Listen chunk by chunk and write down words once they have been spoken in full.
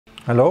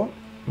Hello,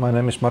 my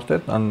name is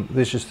Martin and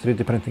this is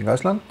 3D Printing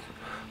Iceland.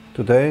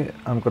 Today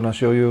I'm going to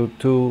show you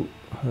two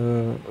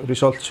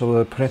results of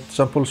the print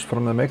samples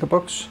from the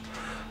MakerBox.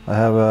 I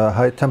have a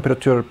high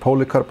temperature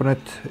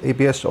polycarbonate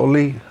ABS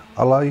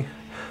alloy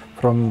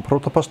from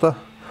proto-pasta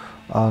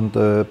and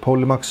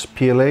PoliMax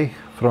PLA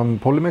from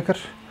PoliMaker.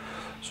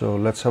 So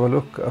let's have a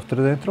look after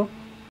the intro.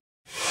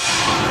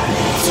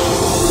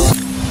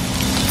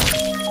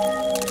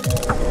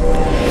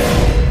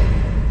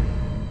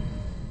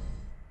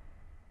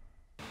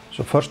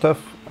 So first off,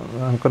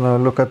 I'm going to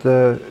look at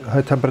the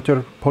high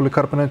temperature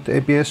polycarbonate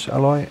ABS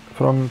alloy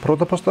from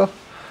proto-pasta.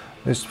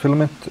 This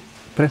filament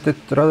printed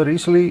rather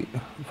easily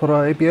for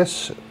an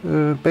ABS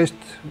based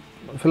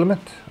filament,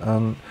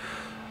 and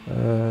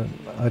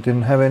I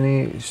didn't have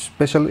any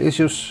special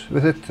issues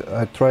with it.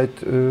 I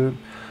tried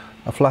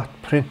a flat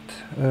print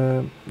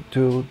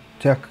to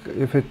check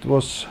if it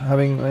was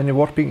having any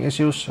warping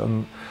issues,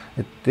 and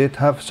it did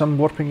have some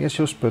warping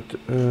issues, but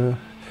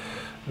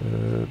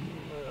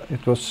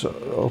it was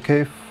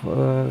okay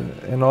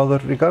in other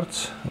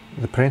regards.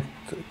 The print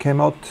came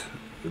out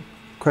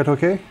quite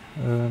okay.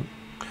 The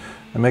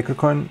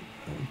MakerCoin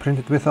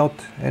printed without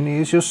any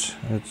issues.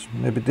 It's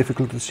maybe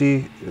difficult to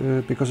see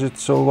because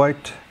it's so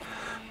white,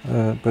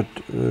 but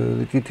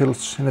the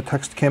details in the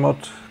text came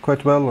out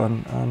quite well,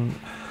 and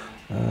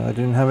I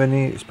didn't have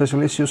any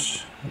special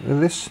issues with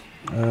this.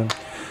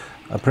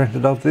 I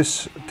printed out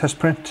this test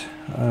print,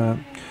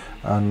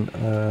 and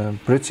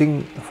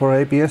bridging for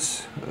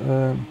ABS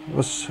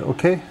was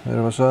okay.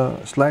 There was a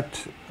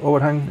slight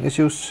overhang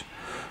issues,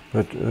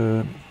 but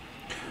the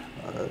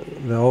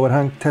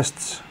overhang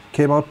tests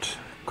came out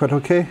quite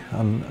okay,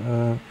 and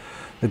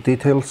the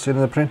details in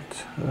the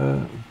print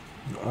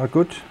are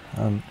good,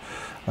 and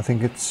I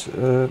think it's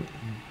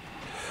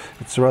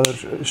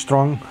rather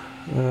strong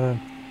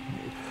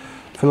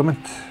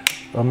filament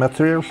or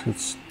material.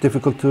 It's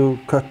difficult to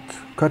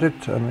cut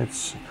it, and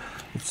it's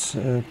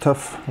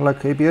tough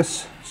like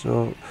ABS,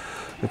 so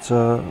it's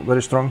a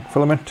very strong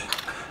filament.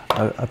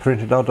 I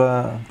printed out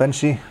a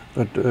Benji,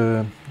 but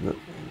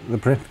the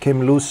print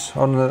came loose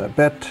on the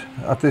bed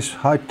at this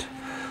height,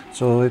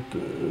 so it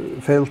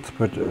failed.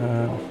 But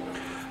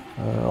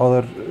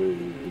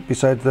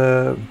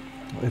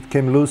it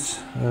came loose.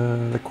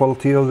 The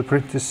quality of the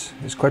print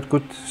is quite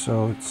good,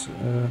 so it's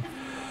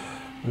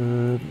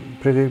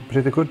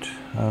pretty good.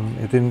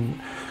 It didn't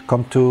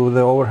come to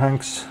the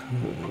overhangs.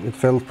 It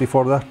fell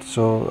before that,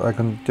 so I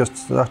can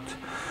adjust that.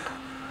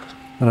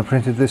 Then I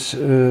printed this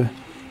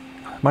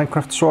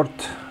Minecraft sword.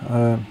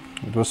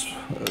 It was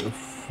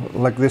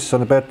like this on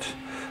the bed,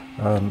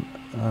 and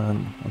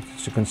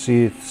as you can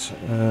see, it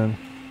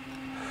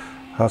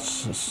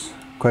has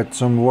quite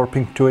some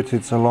warping to it.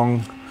 It's a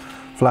long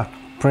flat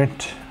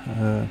print,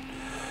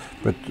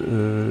 but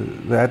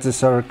the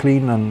edges are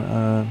clean,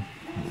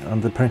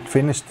 and the print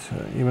finished,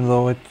 even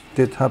though it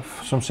did have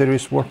some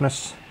serious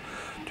warpness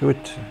to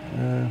it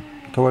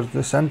towards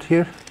this end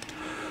here.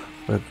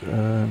 But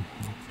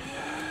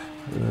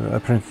I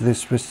printed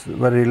this with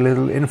very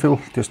little infill,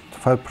 just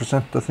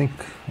 5% I think,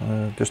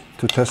 just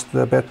to test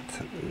the bed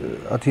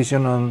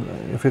adhesion and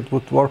if it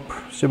would warp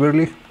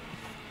severely.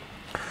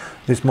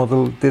 This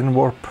model didn't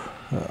warp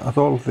at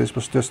all. This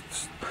was just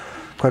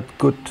quite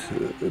good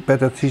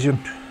bed adhesion,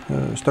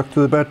 stuck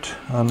to the bed,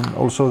 and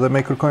also the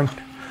MakerCoin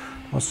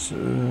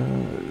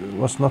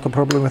was not a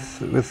problem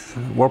with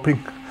warping.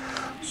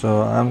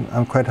 So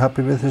I'm quite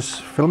happy with this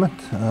filament,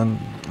 and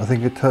I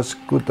think it has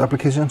good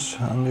applications,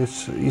 and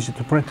it's easy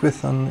to print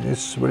with, and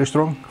it's very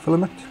strong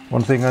filament.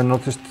 One thing I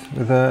noticed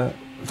with the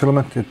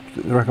filament, it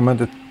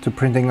recommended to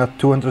printing at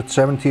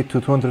 270 to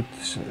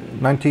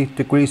 290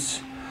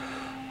 degrees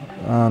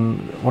and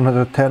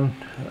 110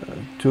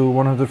 to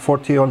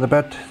 140 on the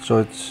bed, so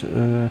it's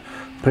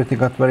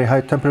printing at very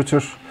high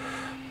temperatures.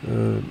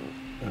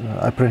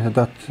 I printed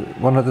at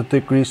 100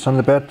 degrees on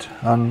the bed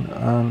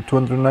and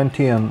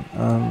 290, and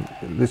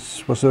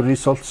this was the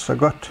results I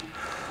got.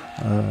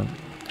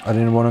 I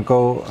didn't want to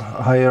go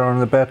higher on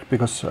the bed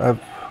because I've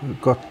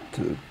got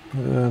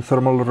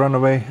thermal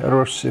runaway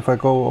errors if I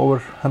go over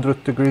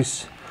 100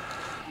 degrees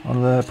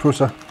on the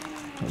Prusa.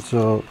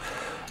 So,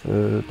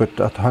 but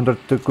at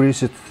 100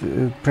 degrees it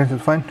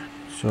printed fine.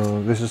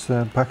 So this is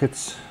the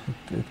package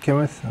it came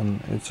with, and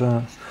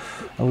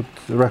I would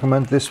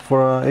recommend this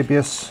for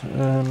ABS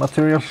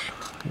material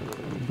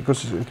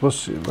because it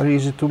was very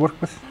easy to work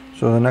with.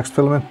 So the next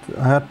filament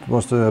I had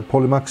was the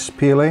PoliMax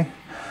PLA,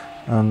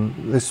 and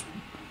this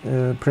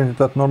printed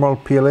at normal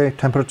PLA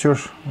temperature.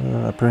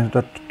 I printed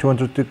at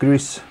 200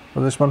 degrees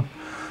for this one,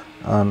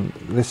 and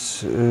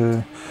this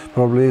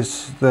probably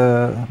is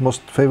the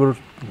most favorable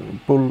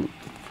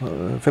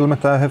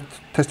filament I have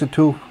tested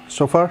to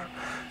so far.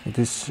 It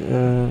is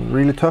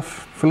really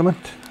tough filament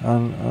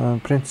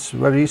and prints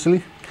very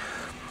easily.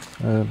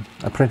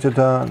 I printed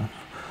a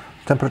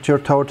temperature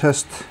tower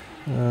test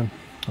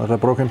out of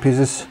broken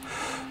pieces,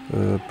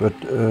 but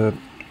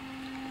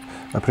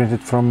I printed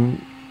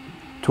from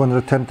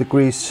 210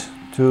 degrees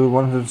to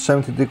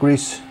 170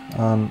 degrees,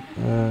 and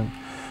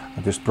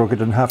I just broke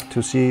it in half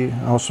to see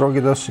how strong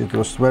it was. It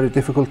was very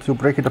difficult to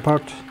break it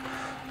apart,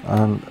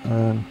 and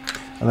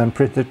then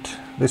printed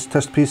this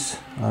test piece.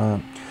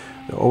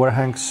 The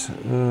overhangs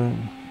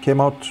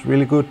came out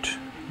really good.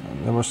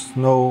 There was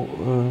no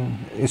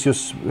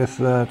issues with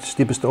the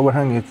steepest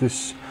overhang. It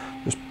is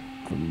just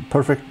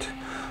perfect,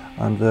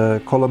 and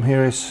the column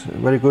here is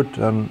very good,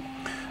 and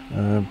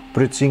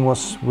bridging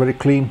was very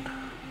clean,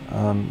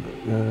 and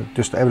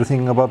just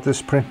everything about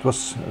this print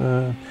was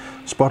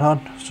spot on.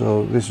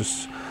 So this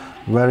is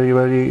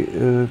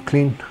very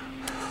clean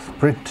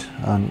print,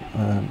 and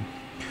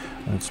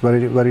it's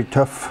very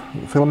tough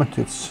filament.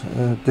 It's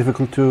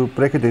difficult to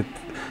break it.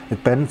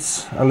 It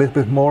bends a little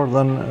bit more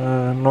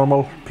than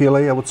normal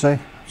PLA, I would say.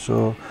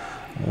 So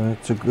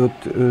it's a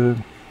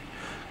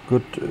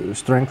good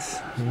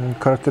strength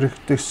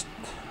characteristics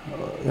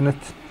in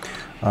it.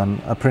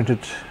 And I printed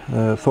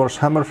Thor's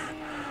hammer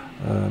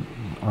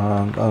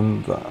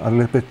and a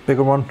little bit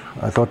bigger one.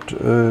 I thought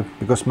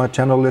because my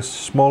channel is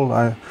small,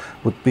 it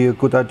would be a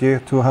good idea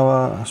to have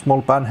a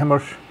small band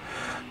hammer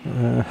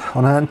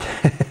on hand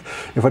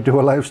if I do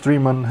a live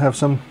stream and have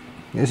some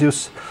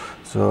issues.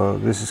 So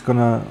this is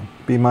gonna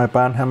be my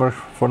band hammer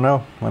for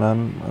now when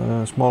I'm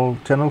a small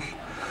channel.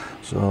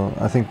 So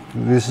I think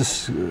this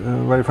is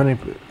very funny.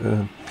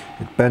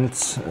 It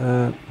bends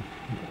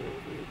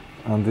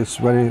and it's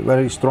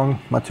very strong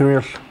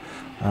material,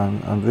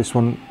 and this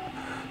one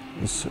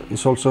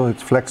is also, it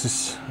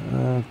flexes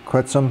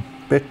quite some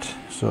bit.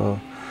 So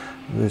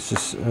this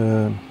is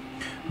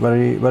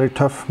very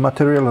tough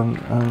material, and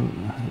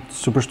it's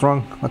super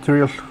strong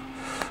material.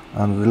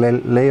 And the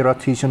layer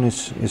adhesion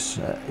is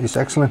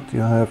excellent.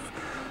 You have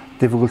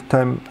difficult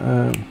time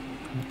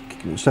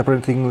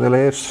separating the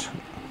layers,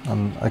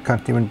 and I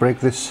can't even break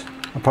this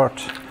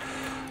apart.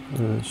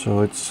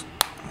 So it's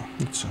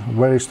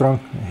very strong.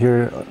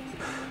 Here,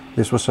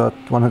 this was at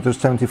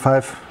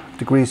 175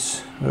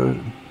 degrees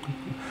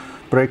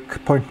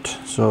break point.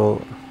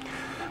 So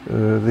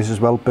this is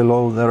well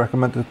below the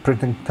recommended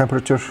printing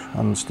temperature,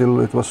 and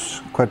still it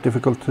was quite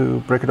difficult to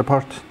break it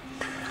apart.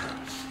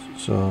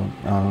 So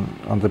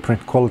on the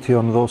print quality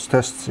on those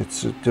tests,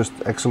 it's just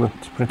excellent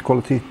print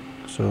quality.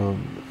 So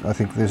I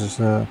think this is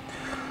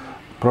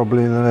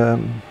probably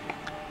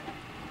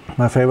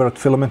my favorite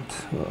filament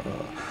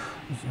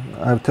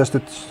I've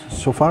tested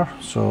so far.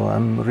 So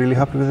I'm really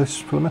happy with this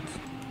filament.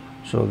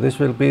 So this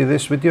will be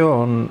this video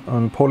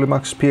on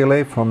PoliMax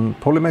PLA from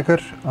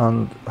Polymaker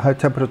and high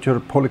temperature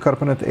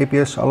polycarbonate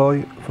ABS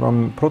alloy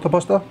from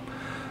proto-pasta.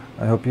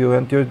 I hope you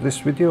enjoyed this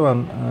video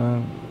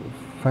and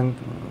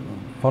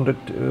found it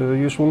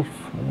useful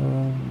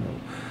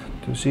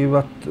to see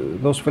what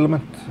those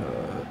filaments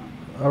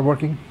are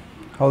working,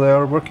 how they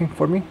are working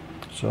for me.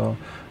 So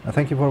I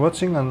thank you for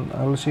watching, and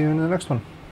I will see you in the next one.